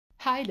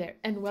Hi there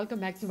and welcome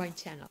back to my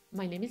channel.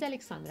 My name is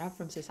Alexandra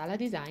from Sesala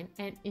Design,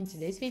 and in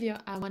today's video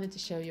I wanted to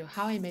show you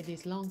how I made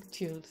this long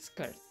tulle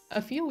skirt.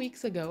 A few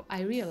weeks ago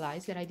I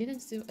realized that I didn't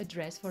sew a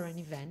dress for an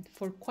event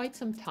for quite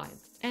some time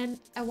and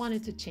I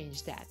wanted to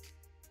change that.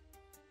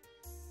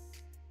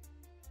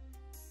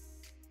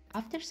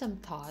 After some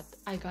thought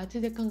I got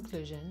to the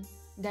conclusion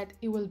that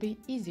it will be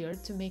easier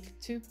to make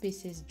two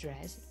pieces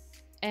dress,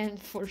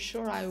 and for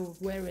sure I will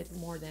wear it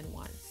more than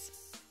once.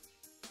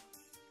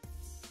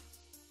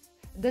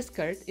 The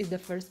skirt is the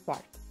first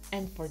part,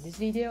 and for this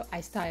video I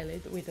style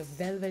it with a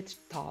velvet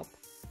top,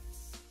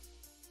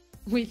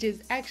 which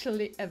is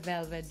actually a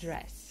velvet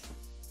dress.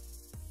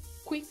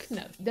 Quick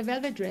note, the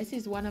velvet dress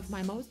is one of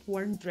my most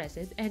worn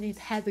dresses and it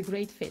has a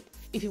great fit.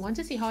 If you want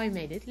to see how I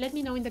made it, let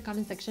me know in the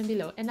comment section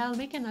below and I'll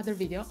make another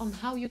video on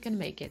how you can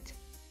make it.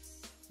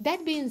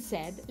 That being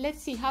said,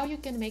 let's see how you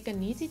can make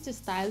an easy to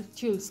style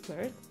tulle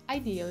skirt,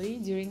 ideally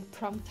during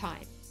prom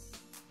time.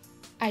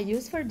 I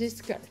use for this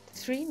skirt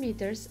 3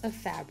 meters of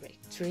fabric,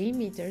 3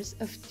 meters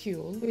of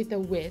tulle with a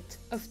width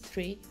of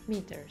 3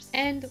 meters,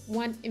 and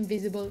one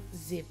invisible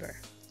zipper.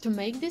 To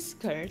make this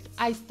skirt,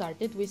 I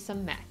started with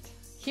some math.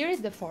 Here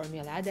is the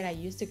formula that I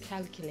use to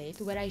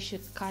calculate where I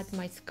should cut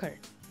my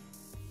skirt.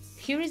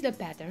 Here is the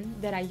pattern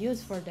that I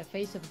use for the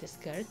face of the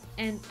skirt,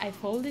 and I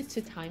fold it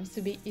 2 times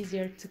to be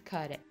easier to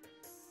cut it.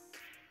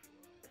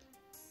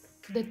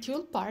 The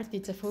tulle part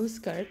is a full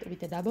skirt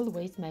with a double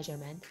waist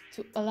measurement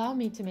to allow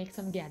me to make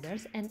some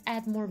gathers and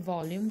add more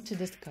volume to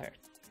the skirt.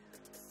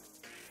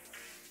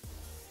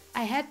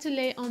 I had to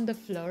lay on the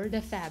floor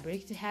the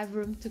fabric to have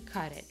room to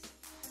cut it.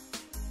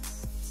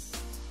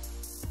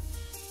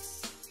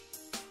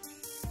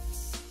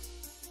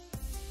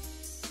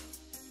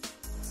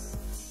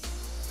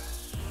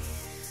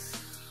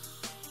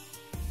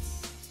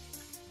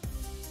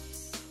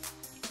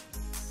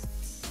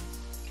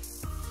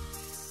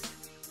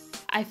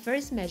 I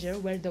first measure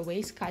where the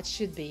waist cut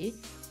should be.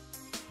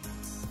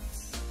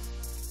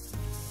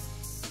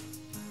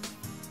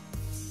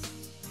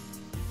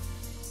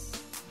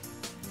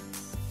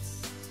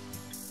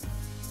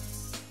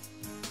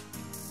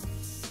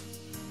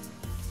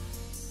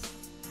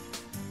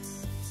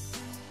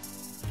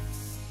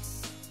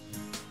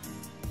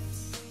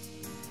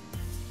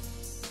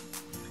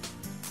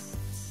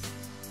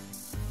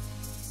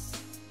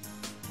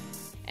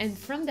 And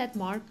from that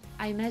mark,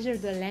 I measure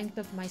the length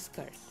of my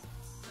skirt.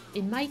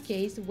 In my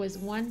case was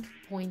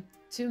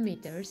 1.2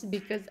 meters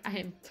because I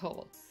am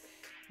tall.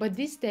 But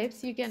these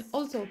steps you can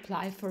also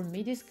apply for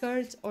midi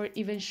skirts or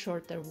even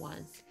shorter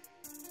ones.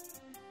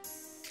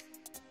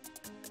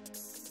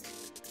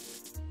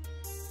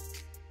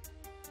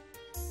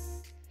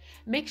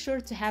 Make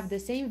sure to have the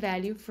same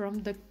value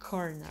from the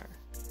corner.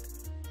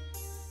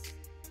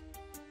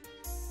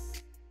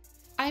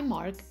 I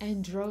mark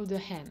and draw the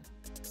hem.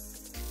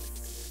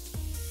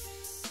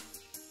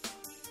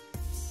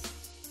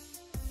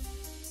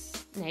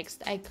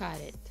 Next, I cut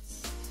it.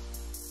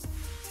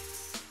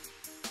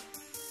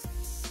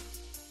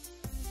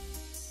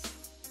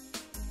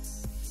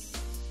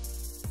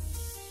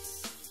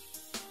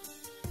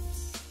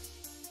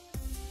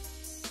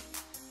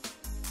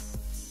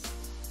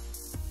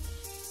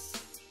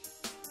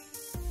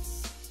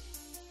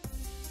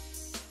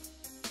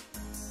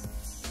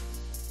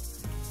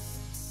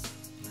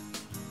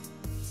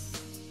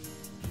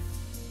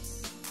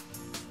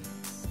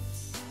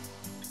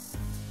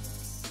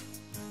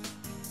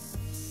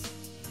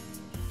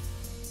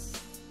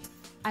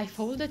 I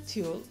fold the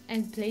tulle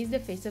and place the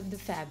face of the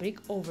fabric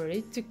over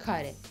it to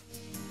cut it.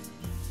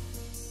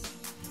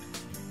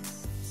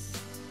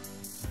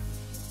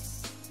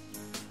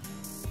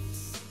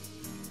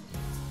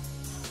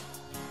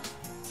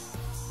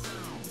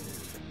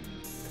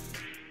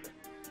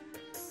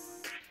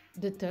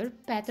 The third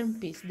pattern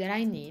piece that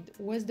I need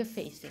was the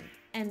facing,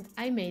 and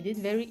I made it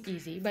very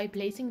easy by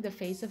placing the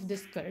face of the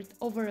skirt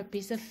over a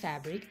piece of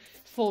fabric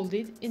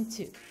folded in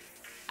 2.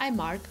 I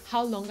mark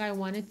how long I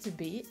want it to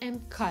be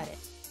and cut it.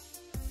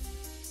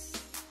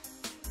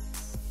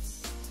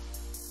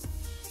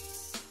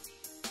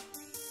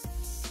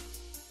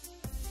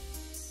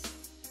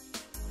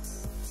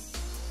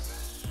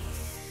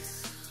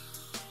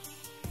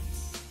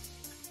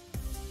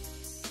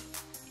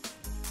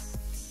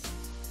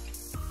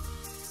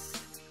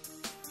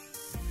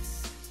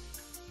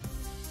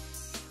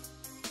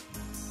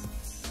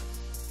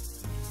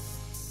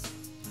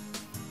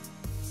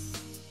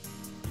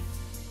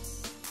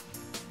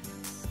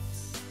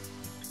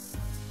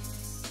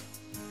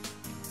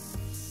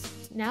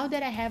 Now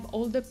that I have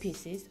all the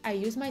pieces, I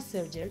use my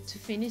serger to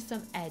finish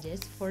some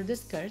edges for the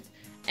skirt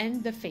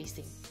and the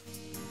facing.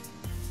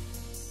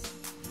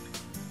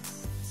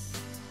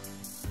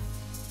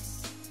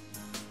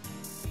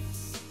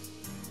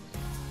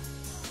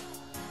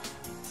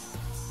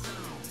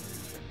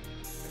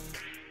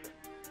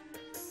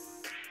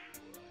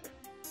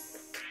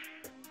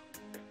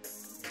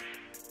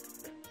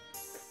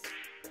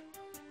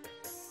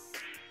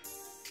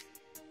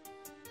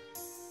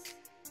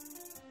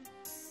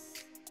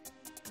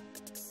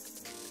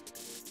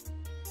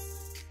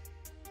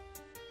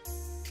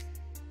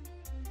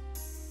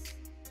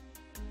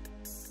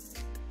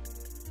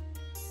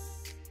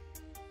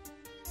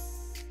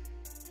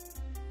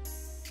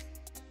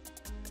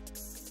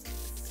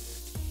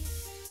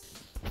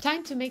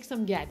 Time to make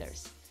some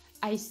gathers.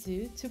 I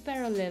sew 2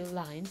 parallel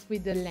lines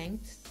with the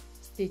length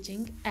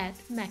stitching at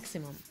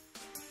maximum.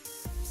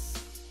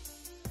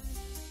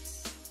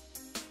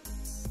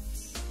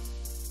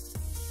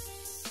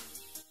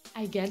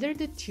 I gathered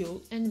the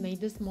tulle and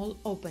made a small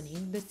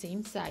opening the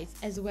same size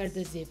as where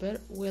the zipper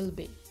will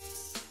be.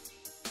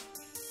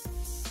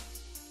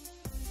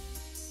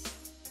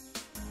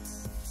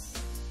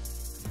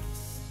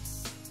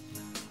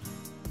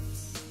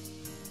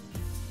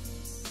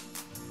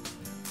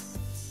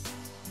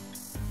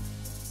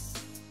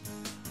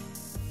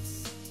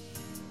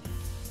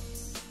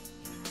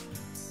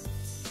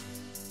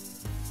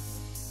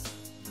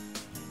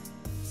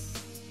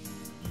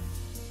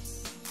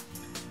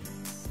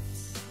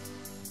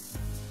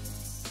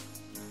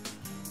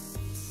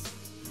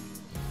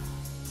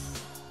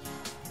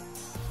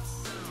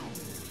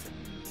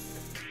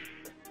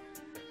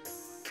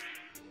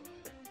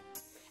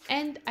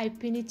 And I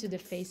pin it to the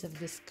face of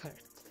the skirt.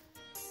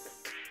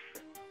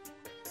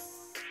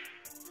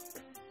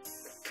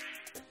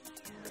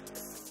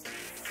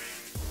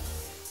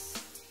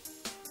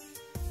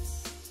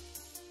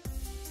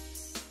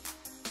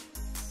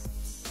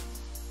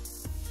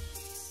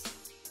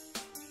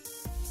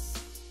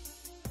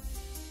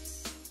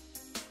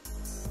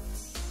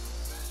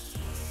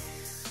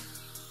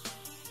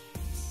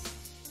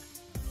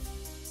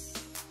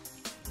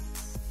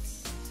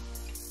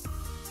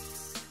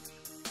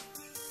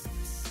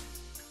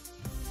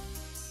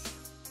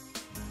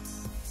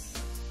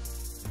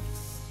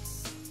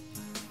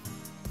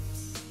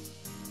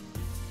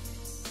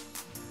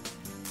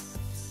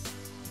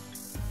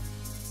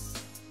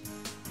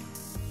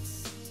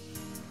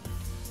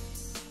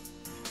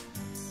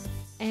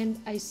 And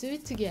I sew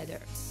it together.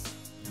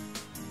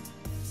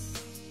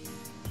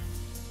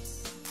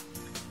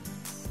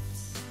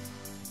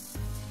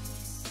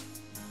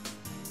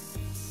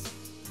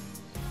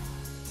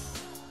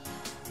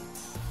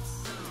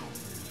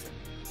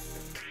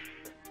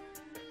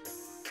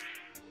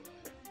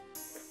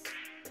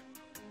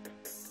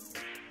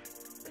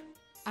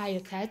 I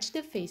attach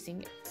the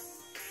facing .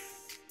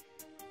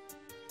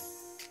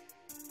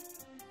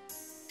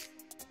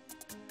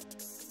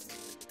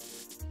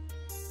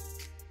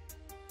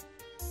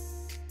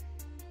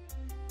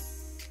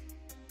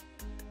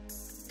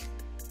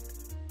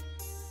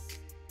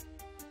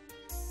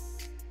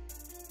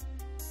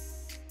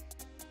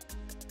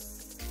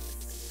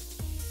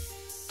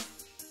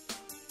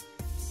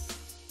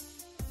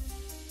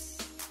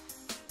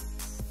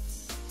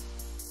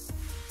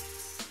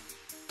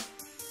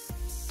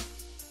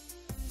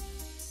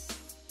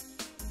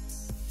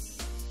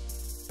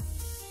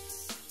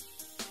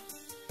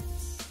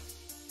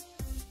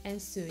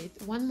 And sew it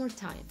one more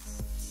time.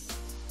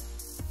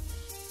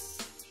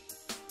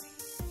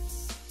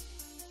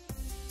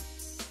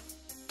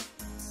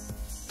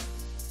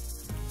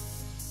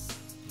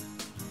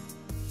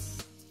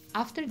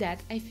 After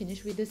that, I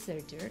finish with the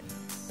serger.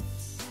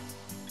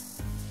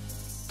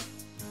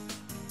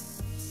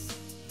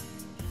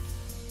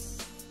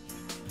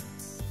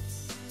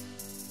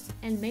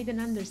 And made an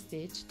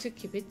understitch to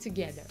keep it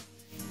together.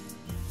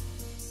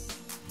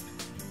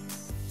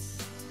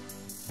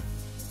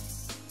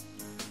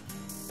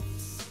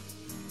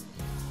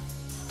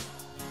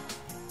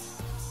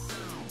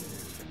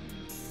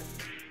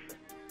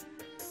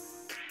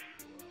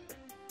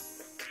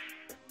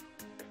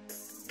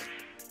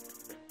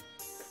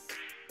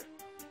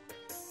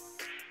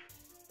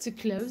 To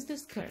close the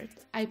skirt,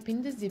 I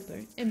pin the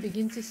zipper and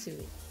begin to sew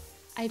it.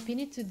 I pin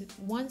it to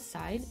one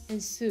side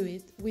and sew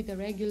it with a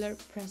regular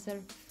presser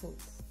foot.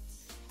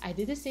 I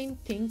did the same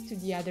thing to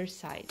the other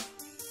side.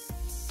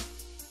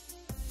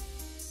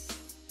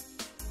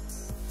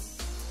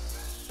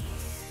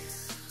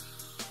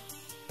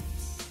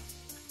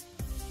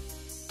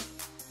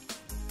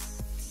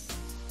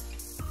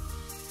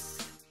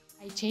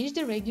 I changed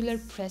the regular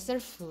presser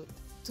foot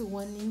to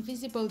one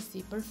invisible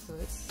zipper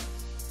foot .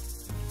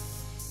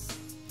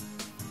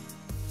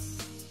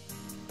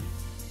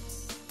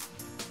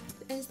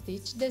 And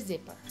stitch the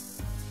zipper.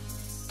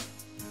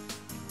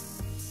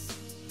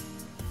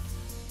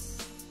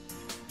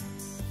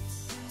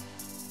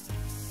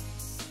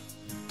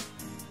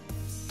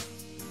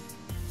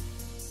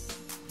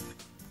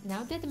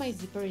 Now that my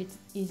zipper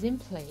is in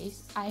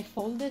place, I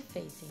fold the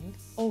facing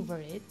over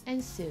it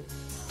and sew.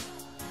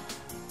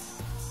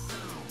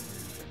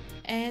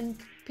 And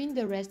pin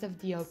the rest of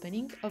the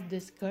opening of the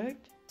skirt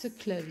to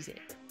close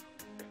it.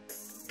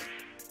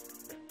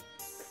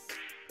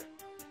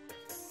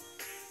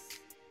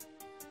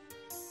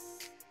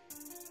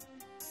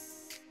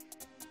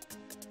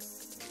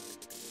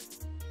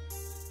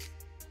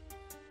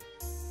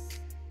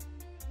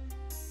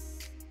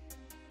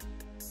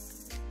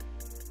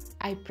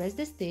 I press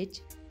the stitch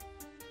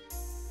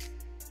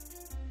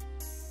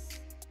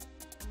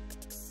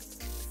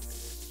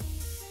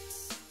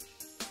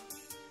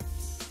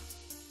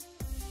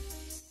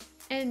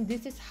and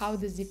this is how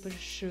the zipper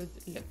should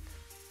look.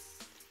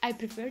 I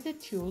prefer the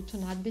tulle to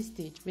not be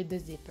stitched with the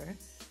zipper,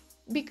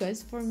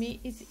 because for me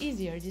it's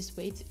easier this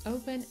way to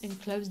open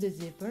and close the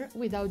zipper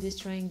without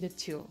destroying the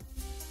tulle.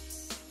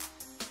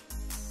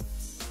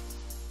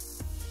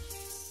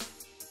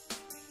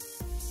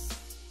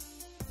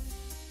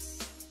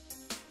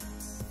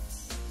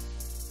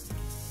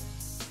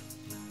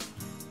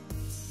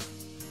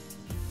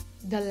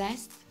 The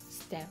last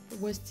step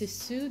was to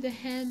sew the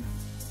hem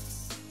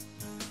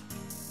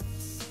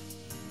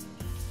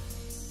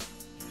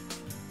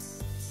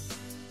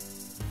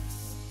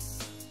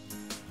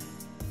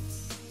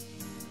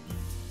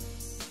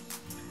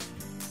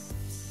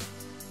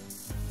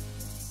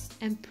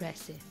and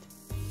press it.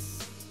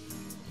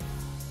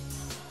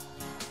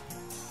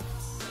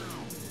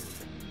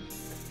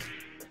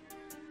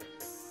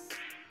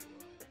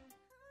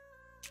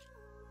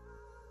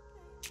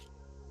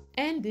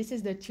 And this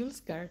is the tulle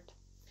skirt.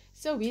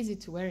 So easy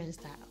to wear and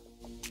style.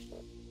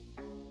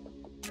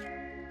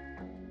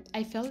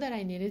 I felt that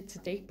I needed to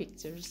take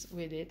pictures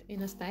with it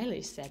in a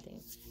stylish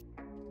setting.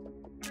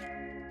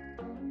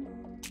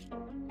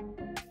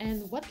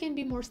 And what can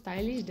be more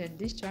stylish than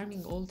this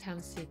charming old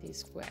town city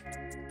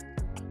square?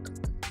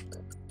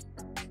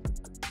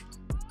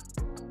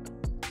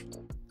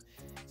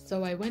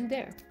 So I went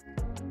there.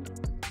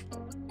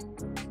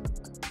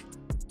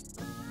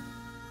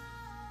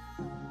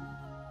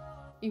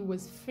 It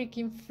was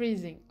freaking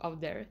freezing out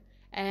there,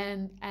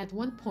 and at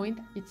one point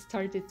it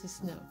started to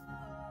snow.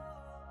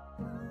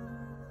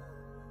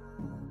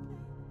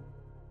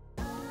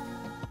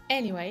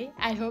 Anyway,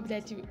 I hope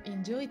that you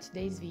enjoyed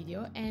today's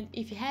video, and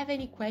if you have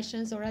any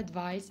questions or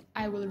advice,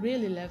 I will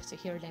really love to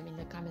hear them in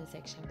the comment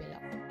section below.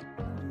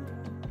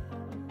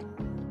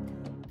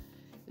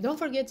 Don't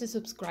forget to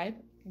subscribe,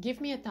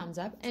 give me a thumbs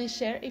up, and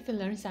share if you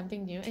learned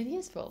something new and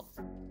useful.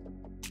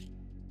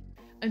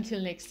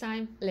 Until next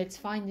time, let's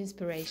find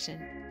inspiration.